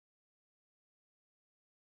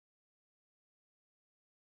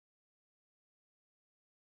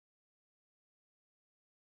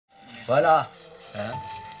Voilà.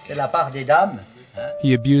 C'est la part des dames.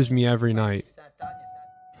 He abused me every night.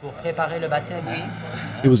 Pour préparer le baptême, oui.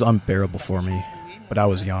 It was unbearable for me, but I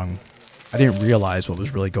was young. I didn't realize what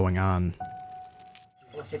was really going on.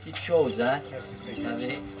 Pour ces petites choses, vous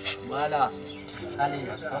savez. Voilà. Allez,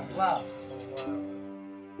 au revoir.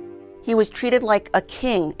 He was treated like a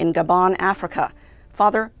king in Gabon, Africa.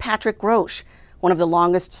 Father Patrick Grosch, one of the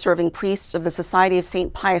longest-serving priests of the Society of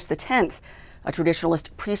St. Pius X, a traditionalist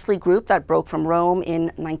priestly group that broke from Rome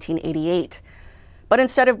in 1988. But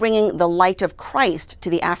instead of bringing the light of Christ to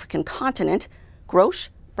the African continent, Grosch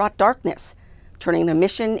brought darkness, turning the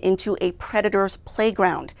mission into a predator's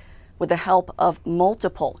playground with the help of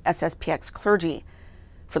multiple SSPX clergy.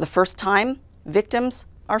 For the first time, victims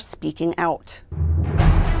are speaking out.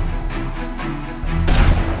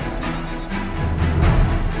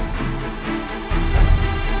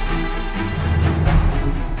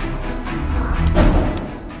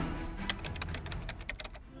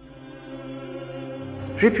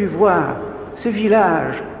 J'ai pu voir ces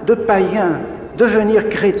villages de païens devenir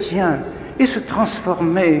chrétiens et se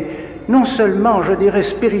transformer, non seulement, je dirais,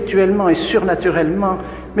 spirituellement et surnaturellement,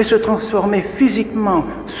 mais se transformer physiquement,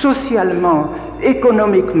 socialement,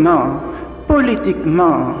 économiquement,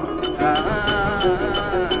 politiquement.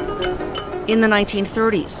 In the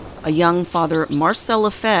 1930s, a young Father Marcel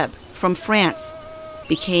Lefebvre from France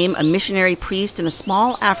became a missionary priest in the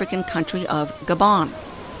small African country of Gabon,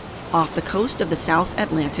 off the coast of the South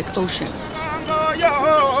Atlantic Ocean.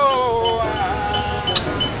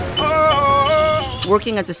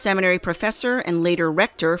 Working as a seminary professor and later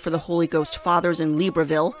rector for the Holy Ghost Fathers in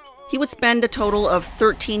Libreville, he would spend a total of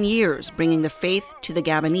 13 years bringing the faith to the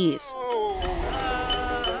Gabonese.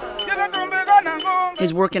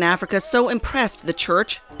 His work in Africa so impressed the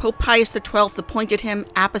Church, Pope Pius XII appointed him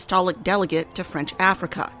apostolic delegate to French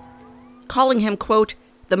Africa, calling him, quote,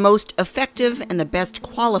 the most effective and the best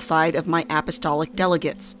qualified of my apostolic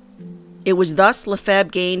delegates. It was thus Lefebvre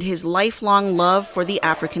gained his lifelong love for the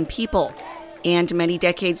African people, and many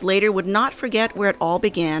decades later would not forget where it all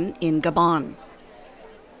began in Gabon.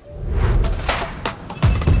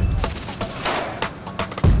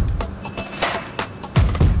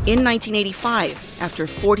 In 1985, after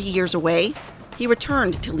 40 years away, he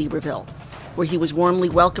returned to Libreville, where he was warmly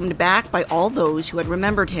welcomed back by all those who had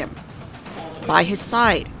remembered him. By his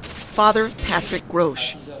side, Father Patrick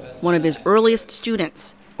Grosch, one of his earliest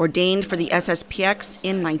students, ordained for the SSPX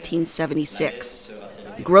in 1976.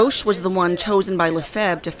 Grosch was the one chosen by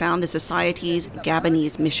Lefebvre to found the Society's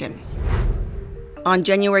Gabonese mission. On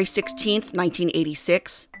January 16,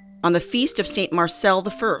 1986, on the feast of St. Marcel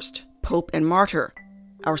I, Pope and Martyr,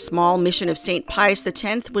 our small mission of St. Pius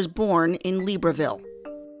X was born in Libreville.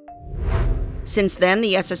 Since then,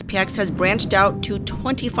 the SSPX has branched out to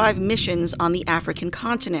 25 missions on the African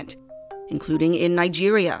continent, including in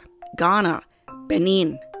Nigeria, Ghana,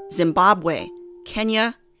 Benin, Zimbabwe,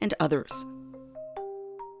 Kenya, and others.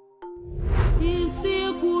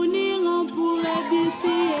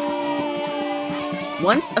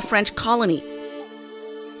 Once a French colony,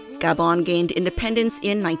 Gabon gained independence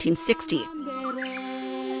in 1960,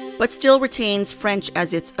 but still retains French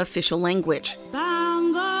as its official language.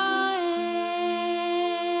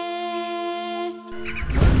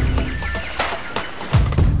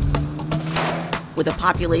 With a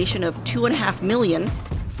population of 2.5 million,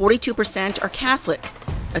 42% are Catholic.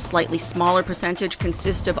 A slightly smaller percentage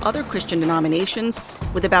consist of other Christian denominations,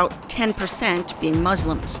 with about 10% being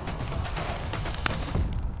Muslims.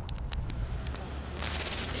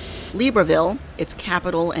 Libreville, its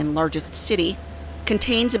capital and largest city,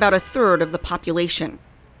 contains about a third of the population.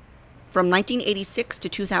 From 1986 to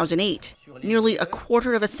 2008, nearly a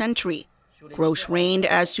quarter of a century, Grosch reigned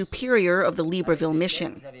as superior of the Libreville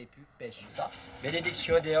mission.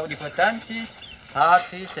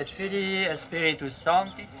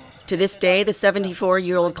 To this day, the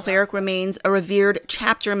 74-year-old cleric remains a revered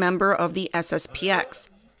chapter member of the SSPX,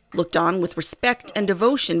 looked on with respect and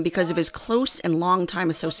devotion because of his close and long-time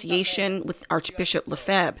association with Archbishop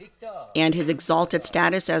Lefebvre and his exalted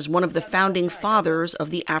status as one of the founding fathers of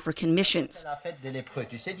the African missions.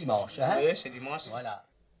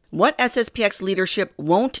 What SSPX leadership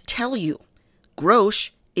won't tell you, Grosch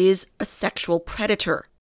is a sexual predator.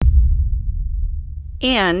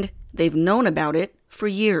 And they've known about it for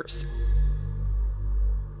years.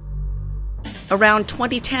 Around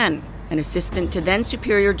 2010, an assistant to then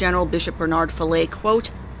Superior General Bishop Bernard Follet, quote,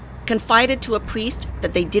 confided to a priest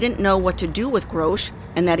that they didn't know what to do with Grosch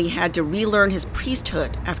and that he had to relearn his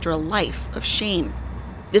priesthood after a life of shame.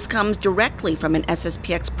 This comes directly from an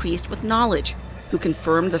SSPX priest with knowledge who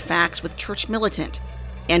confirmed the facts with Church Militant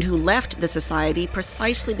and who left the society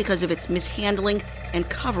precisely because of its mishandling and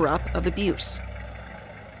cover-up of abuse.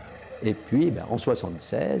 Et puis, en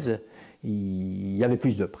 76, il y avait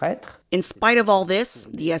plus de prêtres. In spite of all this,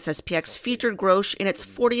 the SSPX featured Grosch in its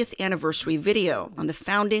 40th anniversary video on the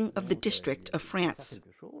founding of the District of France.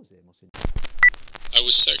 I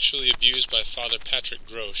was sexually abused by Father Patrick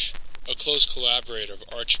Grosch, a close collaborator of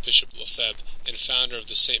Archbishop Lefebvre and founder of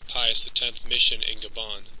the St. Pius X mission in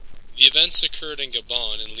Gabon. The events occurred in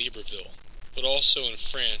Gabon and Libreville, but also in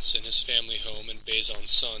France in his family home in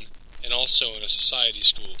Besançon, and also in a society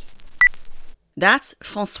school. That's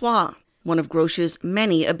François, one of Grosch's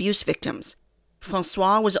many abuse victims.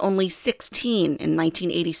 François was only 16 in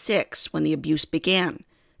 1986 when the abuse began,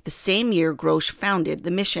 the same year Grosch founded the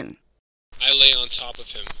mission. I lay on top of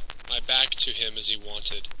him, my back to him as he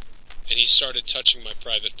wanted, and he started touching my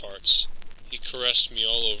private parts. He caressed me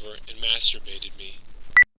all over and masturbated me.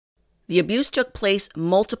 The abuse took place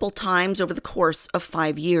multiple times over the course of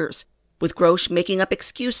 5 years, with Grosch making up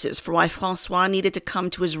excuses for why François needed to come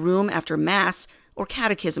to his room after Mass or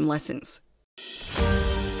catechism lessons.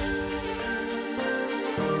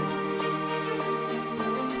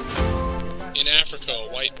 In Africa,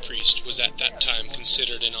 a white priest was at that time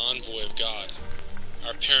considered an envoy of God.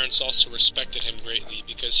 Our parents also respected him greatly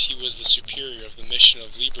because he was the superior of the mission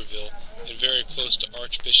of Libreville and very close to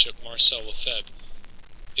Archbishop Marcel Lefebvre.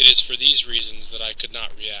 It is for these reasons that I could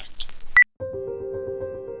not react.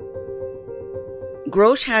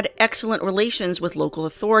 Grosch had excellent relations with local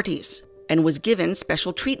authorities and was given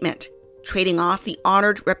special treatment, trading off the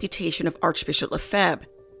honored reputation of Archbishop Lefebvre.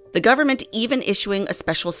 The government even issuing a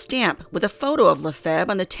special stamp with a photo of Lefebvre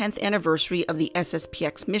on the 10th anniversary of the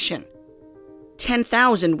SSPX mission.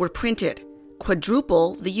 10,000 were printed,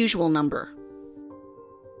 quadruple the usual number.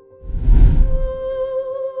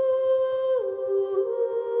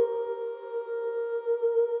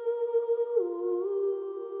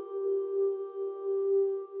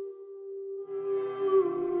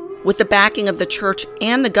 With the backing of the church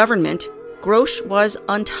and the government, Grosch was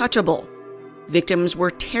untouchable. Victims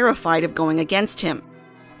were terrified of going against him,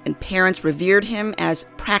 and parents revered him as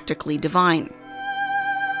practically divine.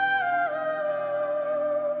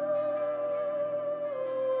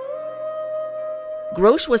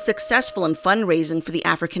 Grosch was successful in fundraising for the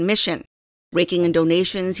African mission, raking in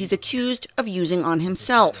donations he's accused of using on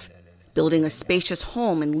himself, building a spacious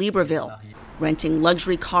home in Libreville, renting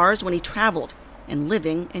luxury cars when he traveled, and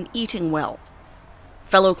living and eating well.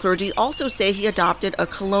 Fellow clergy also say he adopted a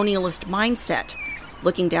colonialist mindset,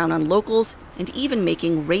 looking down on locals and even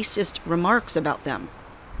making racist remarks about them.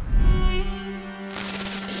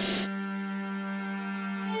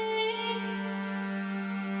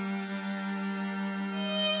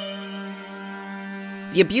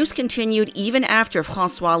 The abuse continued even after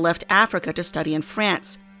François left Africa to study in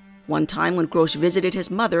France, one time when Grosch visited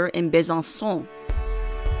his mother in Besançon.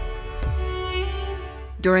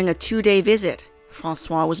 During a 2-day visit,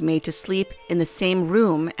 François was made to sleep in the same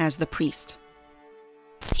room as the priest.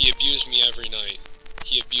 He abused me every night.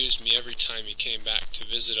 He abused me every time he came back to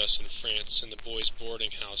visit us in France in the boys'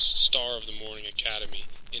 boarding house, Star of the Morning Academy,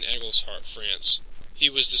 in Aigleshart, France. He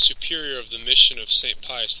was the superior of the mission of St.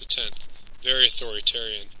 Pius X, very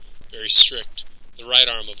authoritarian, very strict, the right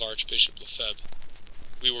arm of Archbishop Lefebvre.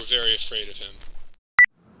 We were very afraid of him.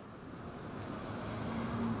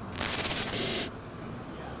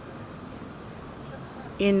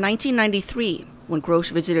 In 1993, when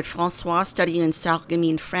Grosch visited François studying in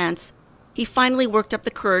Sarreguemines, France, he finally worked up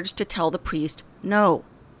the courage to tell the priest no.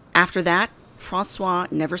 After that,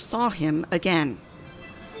 François never saw him again.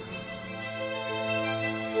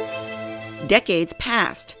 Decades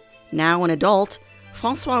passed. Now an adult,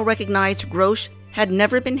 François recognized Grosch had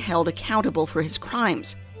never been held accountable for his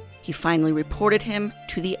crimes. He finally reported him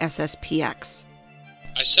to the SSPX.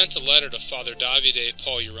 I sent a letter to Father Davide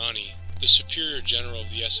Pagliurani, the Superior General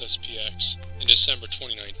of the SSPX, in December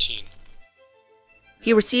 2019.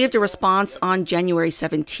 He received a response on January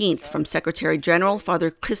 17th from Secretary General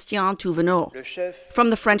Father Christian Touvenot.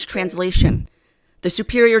 From the French translation, the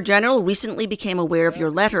Superior General recently became aware of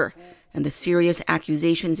your letter and the serious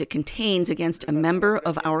accusations it contains against a member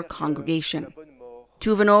of our congregation.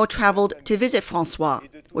 Touvenot traveled to visit François,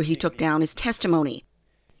 where he took down his testimony.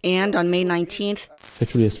 And on May 19th,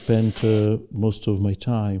 actually I spent most of my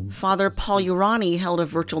time. Father Pagliurani held a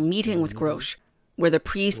virtual meeting with Grosch, where the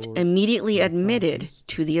priest immediately admitted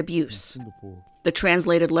to the abuse. The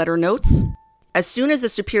translated letter notes, as soon as the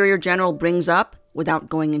Superior General brings up, without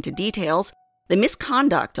going into details, the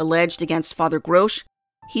misconduct alleged against Father Grosch,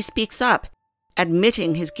 he speaks up,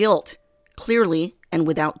 admitting his guilt, clearly and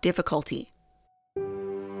without difficulty.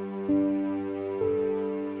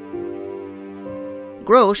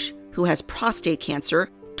 Grosch, who has prostate cancer,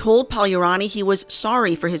 told Pagliarani he was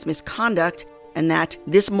sorry for his misconduct and that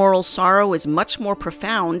this moral sorrow is much more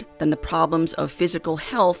profound than the problems of physical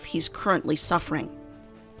health he's currently suffering.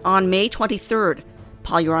 On May 23rd,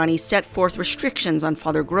 Pagliarani set forth restrictions on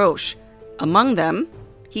Father Grosch. Among them,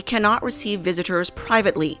 he cannot receive visitors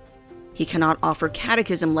privately. He cannot offer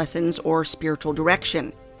catechism lessons or spiritual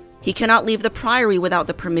direction. He cannot leave the priory without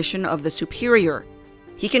the permission of the superior.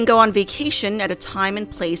 He can go on vacation at a time and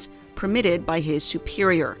place permitted by his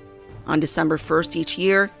superior. On December 1st each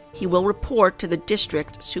year, he will report to the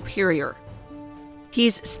district superior.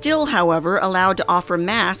 He's still, however, allowed to offer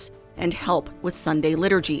Mass and help with Sunday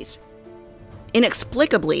liturgies.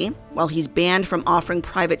 Inexplicably, while he's banned from offering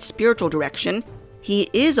private spiritual direction, he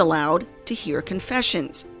is allowed to hear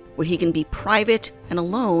confessions, where he can be private and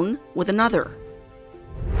alone with another.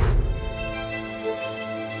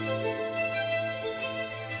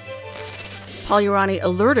 Pagliarani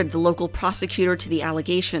alerted the local prosecutor to the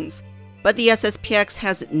allegations, but the SSPX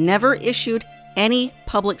has never issued any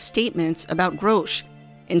public statements about Grosch,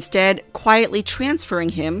 instead quietly transferring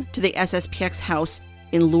him to the SSPX house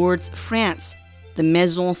in Lourdes, France, the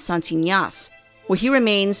Maison Saint-Ignace, where he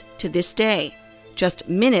remains to this day, just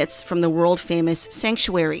minutes from the world-famous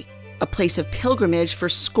sanctuary, a place of pilgrimage for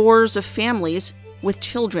scores of families with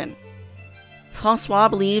children. François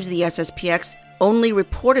believes the SSPX only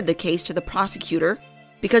reported the case to the prosecutor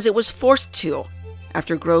because it was forced to,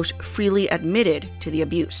 after Grosch freely admitted to the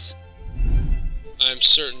abuse. I am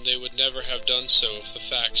certain they would never have done so if the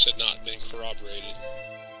facts had not been corroborated.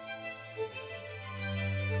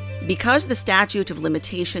 Because the statute of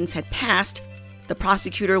limitations had passed, the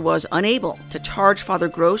prosecutor was unable to charge Father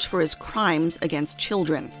Grosch for his crimes against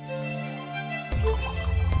children.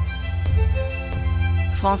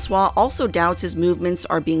 François also doubts his movements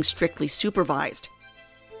are being strictly supervised.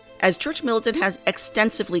 As Church Militant has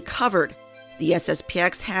extensively covered, the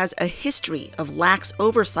SSPX has a history of lax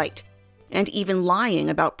oversight and even lying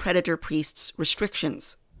about predator priests'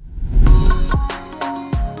 restrictions.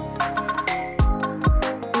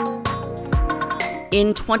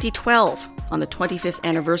 In 2012, on the 25th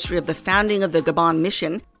anniversary of the founding of the Gabon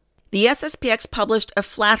mission, the SSPX published a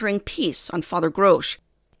flattering piece on Father Grosch,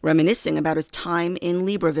 reminiscing about his time in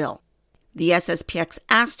Libreville. The SSPX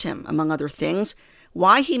asked him, among other things,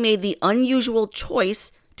 why he made the unusual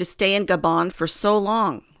choice to stay in Gabon for so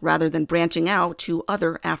long, rather than branching out to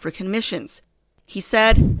other African missions. He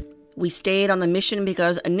said, "We stayed on the mission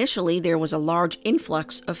because initially there was a large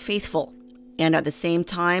influx of faithful, and at the same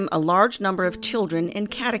time a large number of children in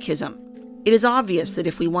catechism. It is obvious that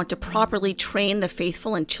if we want to properly train the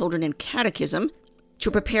faithful and children in catechism, to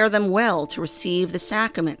prepare them well to receive the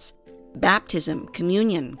sacraments, baptism,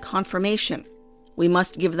 communion, confirmation, we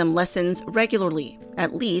must give them lessons regularly,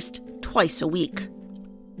 at least twice a week."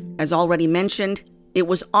 As already mentioned, it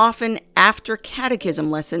was often after catechism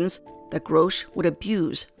lessons that Grosch would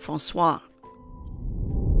abuse François.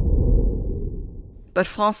 But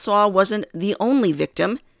François wasn't the only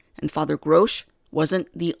victim, and Father Grosch wasn't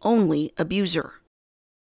the only abuser.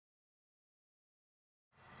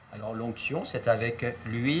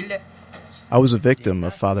 I was a victim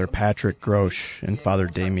of Father Patrick Grosch and Father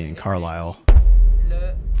Damien Carlisle.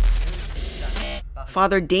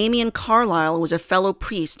 Father Damien Carlisle was a fellow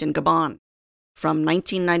priest in Gabon from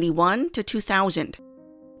 1991 to 2000.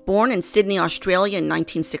 Born in Sydney, Australia in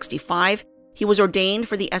 1965, he was ordained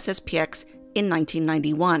for the SSPX in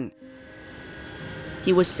 1991.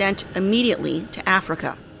 He was sent immediately to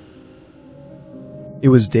Africa. It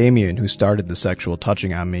was Damien who started the sexual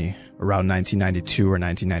touching on me around 1992 or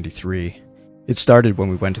 1993. It started when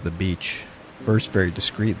we went to the beach, first very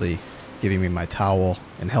discreetly, giving me my towel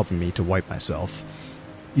and helping me to wipe myself.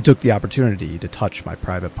 He took the opportunity to touch my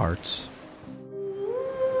private parts.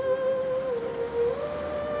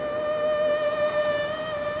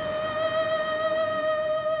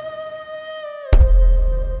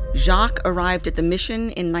 Jacques arrived at the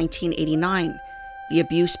mission in 1989. The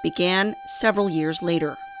abuse began several years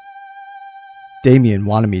later. Damien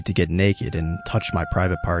wanted me to get naked and touch my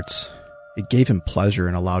private parts. It gave him pleasure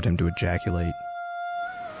and allowed him to ejaculate.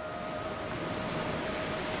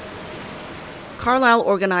 Carlisle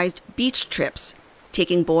organized beach trips,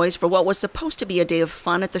 taking boys for what was supposed to be a day of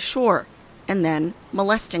fun at the shore, and then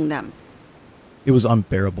molesting them. It was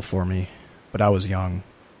unbearable for me, but I was young.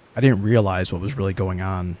 I didn't realize what was really going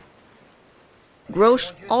on.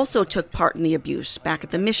 Grosch also took part in the abuse back at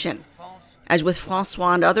the mission. As with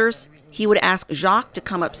François and others, he would ask Jacques to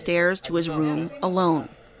come upstairs to his room alone.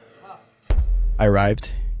 I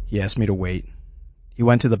arrived. He asked me to wait. He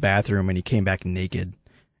went to the bathroom and he came back naked.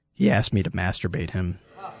 He asked me to masturbate him.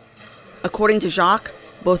 According to Jacques,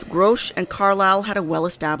 both Grosch and Carlyle had a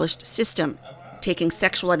well-established system, taking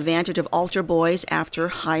sexual advantage of altar boys after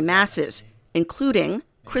high masses, including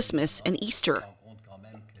Christmas and Easter,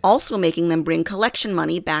 also making them bring collection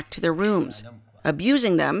money back to their rooms,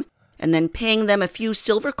 abusing them, and then paying them a few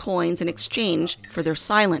silver coins in exchange for their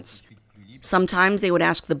silence. Sometimes they would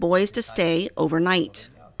ask the boys to stay overnight.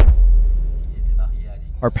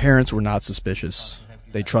 Our parents were not suspicious.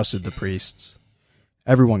 They trusted the priests.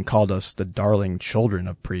 Everyone called us the darling children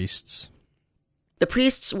of priests. The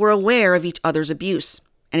priests were aware of each other's abuse,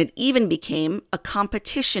 and it even became a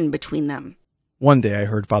competition between them. One day I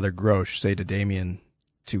heard Father Grosch say to Damien,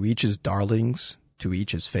 "To each his darlings, to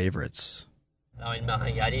each his favorites."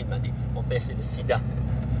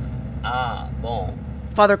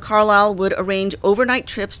 Father Carlyle would arrange overnight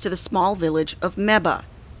trips to the small village of Meba,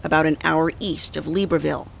 about an hour east of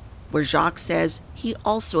Libreville, where Jacques says he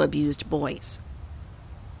also abused boys.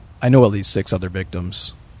 I know at least 6 other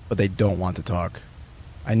victims, but they don't want to talk.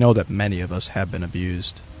 I know that many of us have been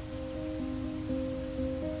abused.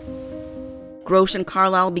 Grosch and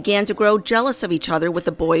Carlyle began to grow jealous of each other with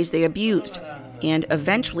the boys they abused, and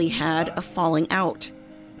eventually had a falling out.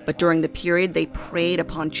 But during the period they preyed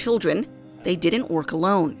upon children, they didn't work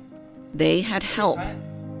alone. They had help.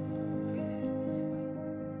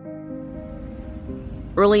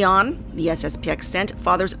 Early on, the SSPX sent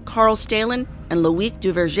Fathers Karl Stalin and Loïc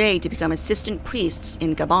Duverger to become assistant priests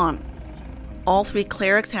in Gabon. All 3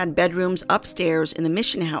 clerics had bedrooms upstairs in the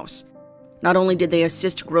mission house. Not only did they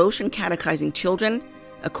assist Grosch in catechizing children,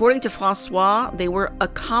 according to François, they were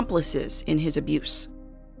accomplices in his abuse.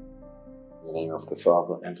 In the name of the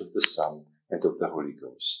Father, and of the Son, and of the Holy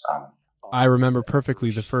Ghost. Amen. I remember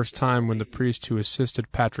perfectly the first time when the priest who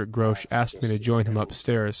assisted Patrick Grosch asked me to join him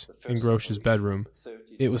upstairs in Grosch's bedroom.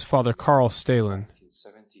 It was Father Karl Stalin.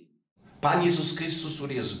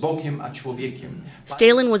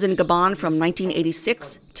 Stalin was in Gabon from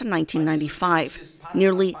 1986 to 1995,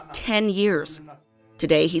 nearly 10 years.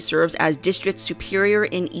 Today he serves as district superior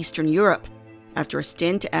in Eastern Europe, after a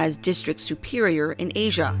stint as district superior in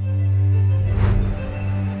Asia.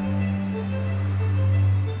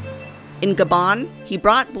 In Gabon, he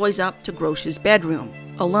brought boys up to Grosch's bedroom,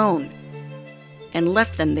 alone, and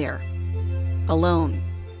left them there, alone.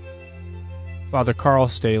 Father Karl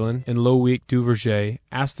Stalin and Loïc Duverger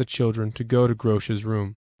asked the children to go to Grosch's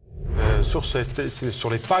room.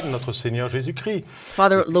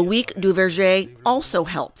 Father Loïc Duverger also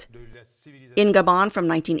helped. In Gabon from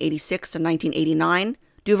 1986 to 1989,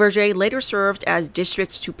 Duverger later served as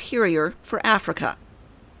district superior for Africa.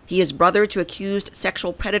 He is brother to accused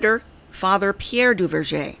sexual predator Father Pierre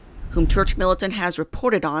Duverger, whom Church Militant has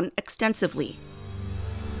reported on extensively.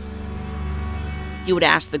 He would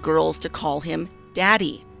ask the girls to call him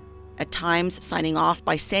Daddy, at times signing off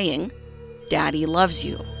by saying, "Daddy loves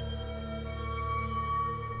you."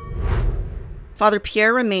 Father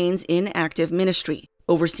Pierre remains in active ministry,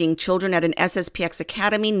 overseeing children at an SSPX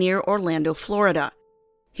academy near Orlando, Florida.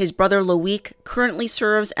 His brother Loïc currently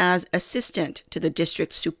serves as assistant to the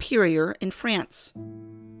district superior in France.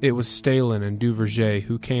 It was Stalin and Duverger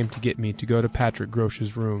who came to get me to go to Patrick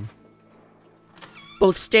Grosch's room.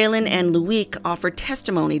 Both Stalin and Loïc offered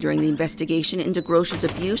testimony during the investigation into Grosch's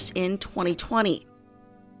abuse in 2020.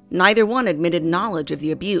 Neither one admitted knowledge of the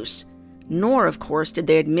abuse, nor, of course, did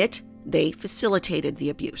they admit they facilitated the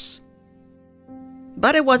abuse.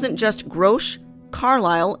 But it wasn't just Grosch,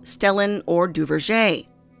 Carlyle, Stalin, or Duverger.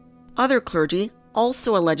 Other clergy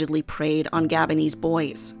also allegedly preyed on Gabonese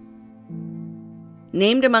boys.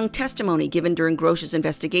 Named among testimony given during Grosch's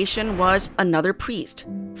investigation was another priest,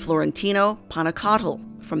 Florentino Panacotl,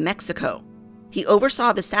 from Mexico. He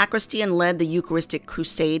oversaw the sacristy and led the Eucharistic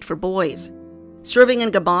Crusade for boys. Serving in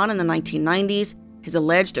Gabon in the 1990s, his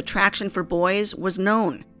alleged attraction for boys was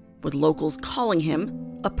known, with locals calling him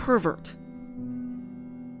a pervert.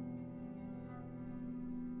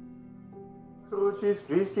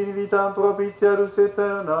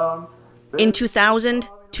 In 2000,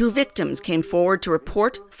 2 victims came forward to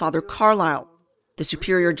report Father Carlyle. The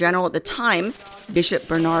Superior General at the time, Bishop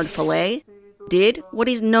Bernard Fallet, did what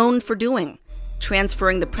he's known for doing,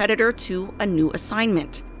 transferring the predator to a new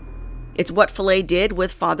assignment. It's what Fallet did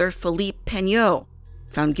with Father Philippe Peignot,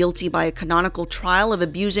 found guilty by a canonical trial of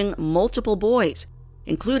abusing multiple boys,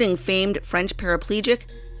 including famed French paraplegic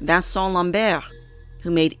Vincent Lambert,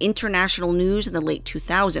 who made international news in the late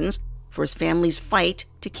 2000s for his family's fight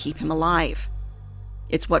to keep him alive.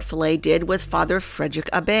 It's what Fallet did with Father Frédéric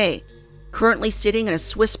Abbé, currently sitting in a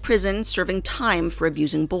Swiss prison serving time for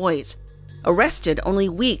abusing boys, arrested only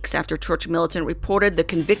weeks after Church Militant reported the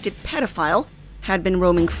convicted pedophile had been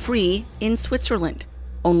roaming free in Switzerland,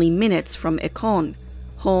 only minutes from Écon,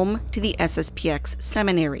 home to the SSPX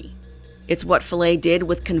seminary. It's what Follet did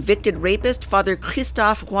with convicted rapist Father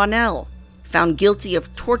Christophe Rouanel, found guilty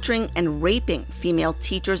of torturing and raping female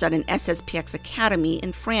teachers at an SSPX academy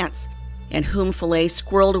in France, and whom Follet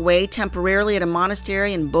squirreled away temporarily at a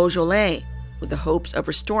monastery in Beaujolais with the hopes of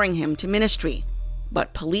restoring him to ministry.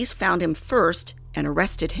 But police found him first and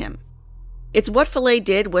arrested him. It's what Follet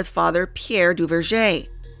did with Father Pierre Duverger,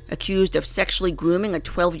 accused of sexually grooming a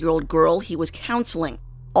 12-year-old girl he was counseling,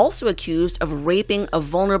 also accused of raping a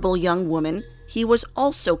vulnerable young woman he was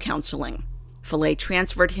also counseling. Follet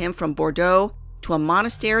transferred him from Bordeaux to a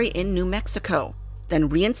monastery in New Mexico, then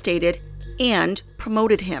reinstated and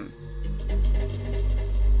promoted him.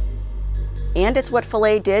 And it's what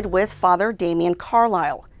Follet did with Father Damien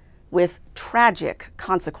Carlisle, with tragic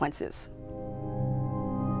consequences.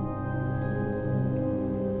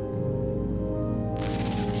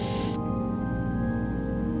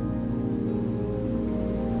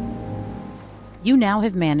 You now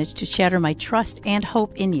have managed to shatter my trust and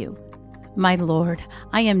hope in you. My Lord,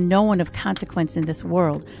 I am no one of consequence in this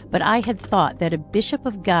world, but I had thought that a bishop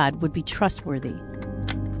of God would be trustworthy.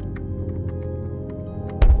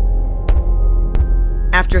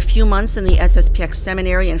 After a few months in the SSPX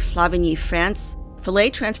seminary in Flavigny, France,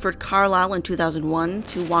 Follet transferred Carlisle in 2001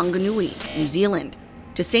 to Wanganui, New Zealand,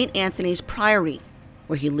 to St. Anthony's Priory,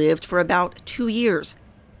 where he lived for about 2 years,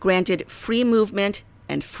 granted free movement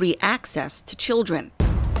and free access to children.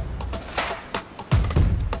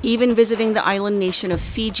 Even visiting the island nation of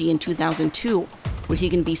Fiji in 2002, where he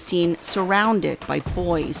can be seen surrounded by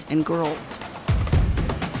boys and girls.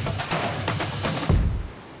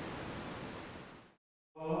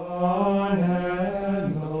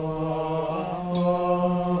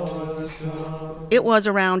 It was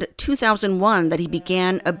around 2001 that he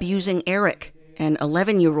began abusing Eric, an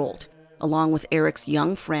 11-year-old, along with Eric's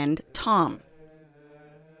young friend, Tom.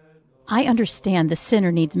 I understand the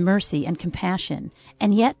sinner needs mercy and compassion,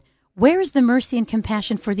 and yet, where is the mercy and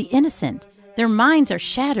compassion for the innocent? Their minds are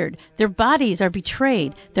shattered, their bodies are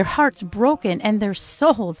betrayed, their hearts broken, and their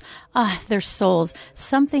souls,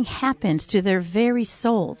 something happens to their very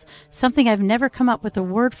souls, something I've never come up with a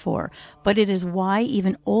word for, but it is why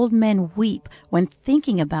even old men weep when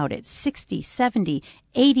thinking about it 60, 70,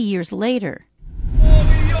 80 years later.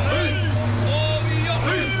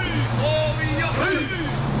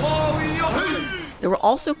 There were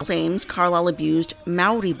also claims Carlisle abused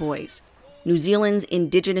Maori boys, New Zealand's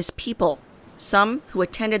indigenous people, some who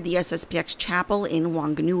attended the SSPX chapel in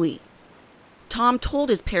Wanganui. Tom told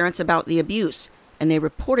his parents about the abuse, and they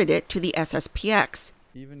reported it to the SSPX.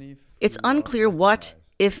 It's unclear what,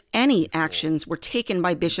 if any, actions were taken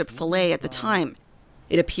by Bishop Follet at the time.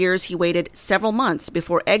 It appears he waited several months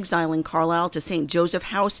before exiling Carlisle to St. Joseph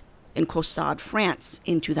House in Caussade, France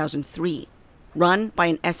in 2003, run by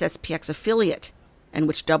an SSPX affiliate, and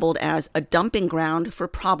which doubled as a dumping ground for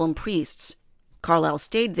problem priests. Carlisle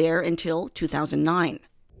stayed there until 2009.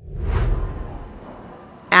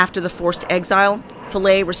 After the forced exile,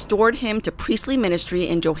 Follet restored him to priestly ministry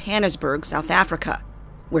in Johannesburg, South Africa,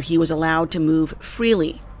 where he was allowed to move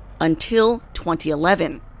freely until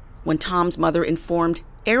 2011, when Tom's mother informed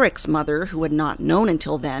Eric's mother, who had not known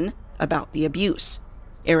until then, about the abuse.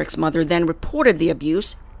 Eric's mother then reported the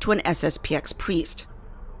abuse to an SSPX priest.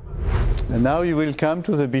 And now you will come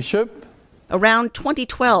to the bishop? Around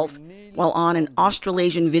 2012, while on an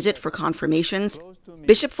Australasian visit for confirmations,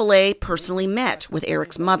 Bishop Follet personally met with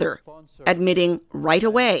Eric's mother, admitting right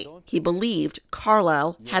away he believed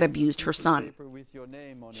Carlisle had abused her son.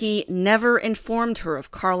 He never informed her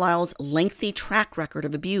of Carlisle's lengthy track record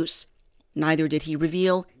of abuse. Neither did he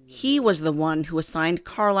reveal he was the one who assigned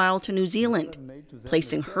Carlisle to New Zealand,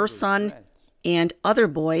 placing her son and other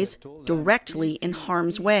boys directly in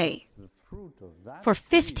harm's way. For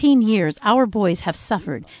 15 years, our boys have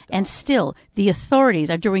suffered, and still the authorities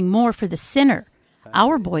are doing more for the sinner.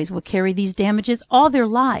 Our boys will carry these damages all their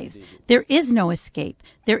lives. There is no escape.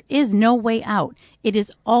 There is no way out. It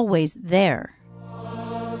is always there.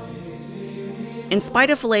 In spite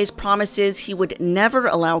of Follet's promises he would never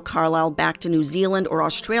allow Carlisle back to New Zealand or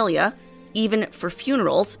Australia, even for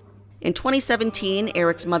funerals, in 2017,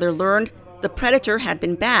 Eric's mother learned the predator had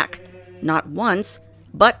been back, not once,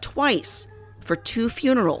 but twice, for 2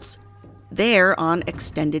 funerals, there on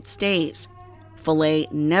extended stays.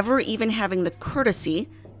 Follet never even having the courtesy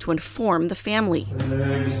to inform the family.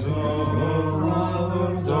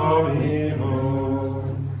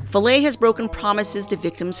 Follet has broken promises to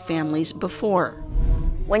victims' families before.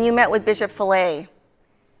 When you met with Bishop Follet,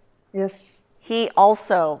 yes, he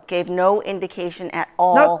also gave no indication at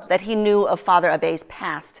all that he knew of Father Abbe's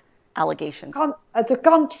past. allegations. At the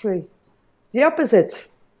contrary, the opposite.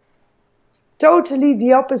 Totally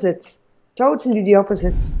the opposite. Totally the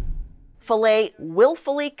opposite. Follet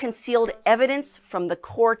willfully concealed evidence from the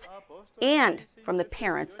court and from the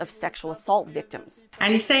parents of sexual assault victims.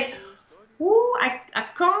 And he said, "Oh, I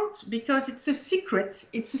can't because it's a secret.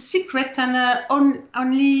 It's a secret, and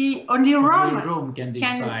only Rome can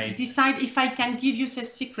decide if I can give you the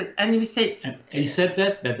secret." And we say, and he said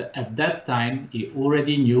that, but at that time he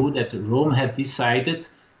already knew that Rome had decided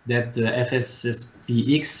that the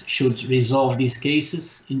FSPX should resolve these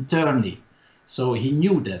cases internally. So he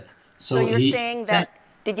knew that. So you're saying that?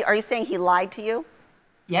 Are you saying he lied to you?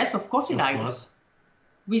 Yes, of course he lied. Of course.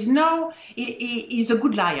 He's a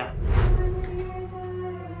good liar.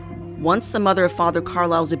 Once the mother of Father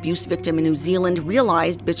Carlisle's abuse victim in New Zealand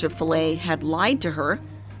realized Bishop Follet had lied to her,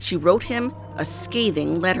 she wrote him a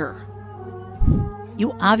scathing letter.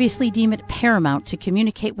 You obviously deem it paramount to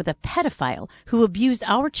communicate with a pedophile who abused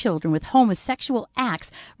our children with homosexual acts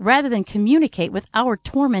rather than communicate with our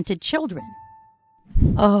tormented children.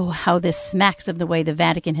 Oh, how this smacks of the way the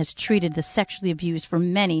Vatican has treated the sexually abused for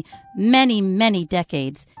many, many, many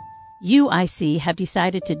decades. You, I see, have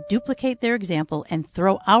decided to duplicate their example and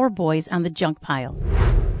throw our boys on the junk pile.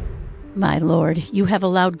 My lord, you have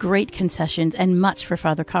allowed great concessions and much for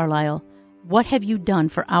Father Carlisle. What have you done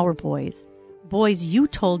for our boys? Boys you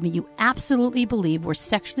told me you absolutely believe were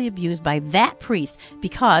sexually abused by that priest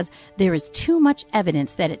because there is too much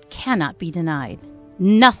evidence that it cannot be denied.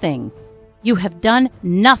 Nothing. You have done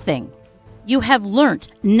nothing. You have learnt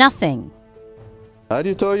nothing.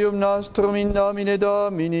 Adiutorium nostrum in nomine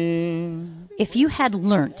Domini. If you had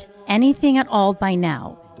learnt anything at all by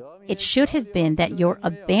now, it should have been that your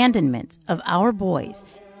abandonment of our boys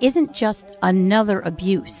isn't just another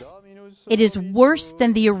abuse. It is worse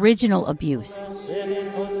than the original abuse.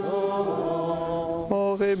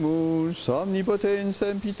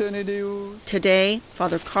 Today,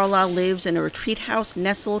 Father Carlisle lives in a retreat house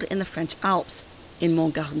nestled in the French Alps, in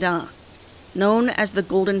Montgardin. Known as the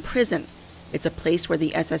Golden Prison, it's a place where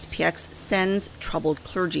the SSPX sends troubled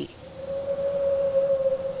clergy.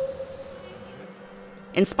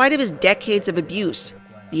 In spite of his decades of abuse,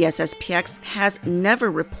 the SSPX has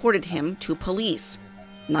never reported him to police.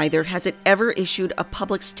 Neither has it ever issued a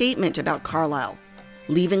public statement about Carlisle,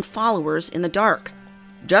 leaving followers in the dark,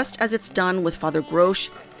 just as it's done with Father Grosch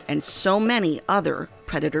and so many other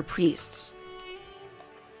predator priests.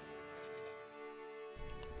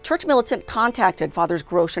 Church Militant contacted Fathers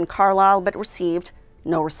Grosch and Carlisle, but received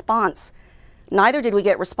no response. Neither did we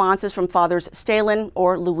get responses from Fathers Stalin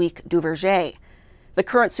or Loïc Duverger. The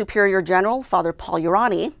current Superior General, Father Paul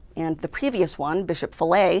Urani, and the previous one, Bishop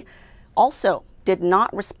Follet, also did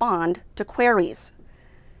not respond to queries.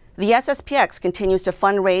 The SSPX continues to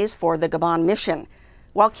fundraise for the Gabon mission,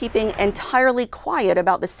 while keeping entirely quiet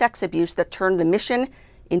about the sex abuse that turned the mission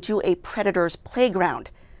into a predator's playground,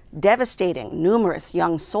 devastating numerous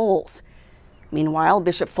young souls. Meanwhile,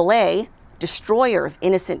 Bishop Follet, destroyer of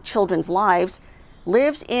innocent children's lives,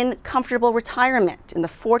 lives in comfortable retirement in the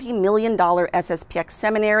 $40 million SSPX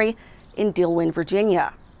seminary in Dillwyn,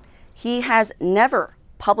 Virginia. He has never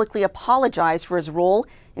publicly apologized for his role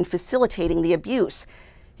in facilitating the abuse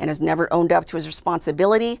and has never owned up to his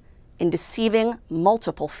responsibility in deceiving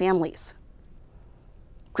multiple families.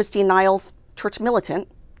 Christine Niles, Church Militant,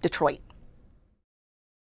 Detroit.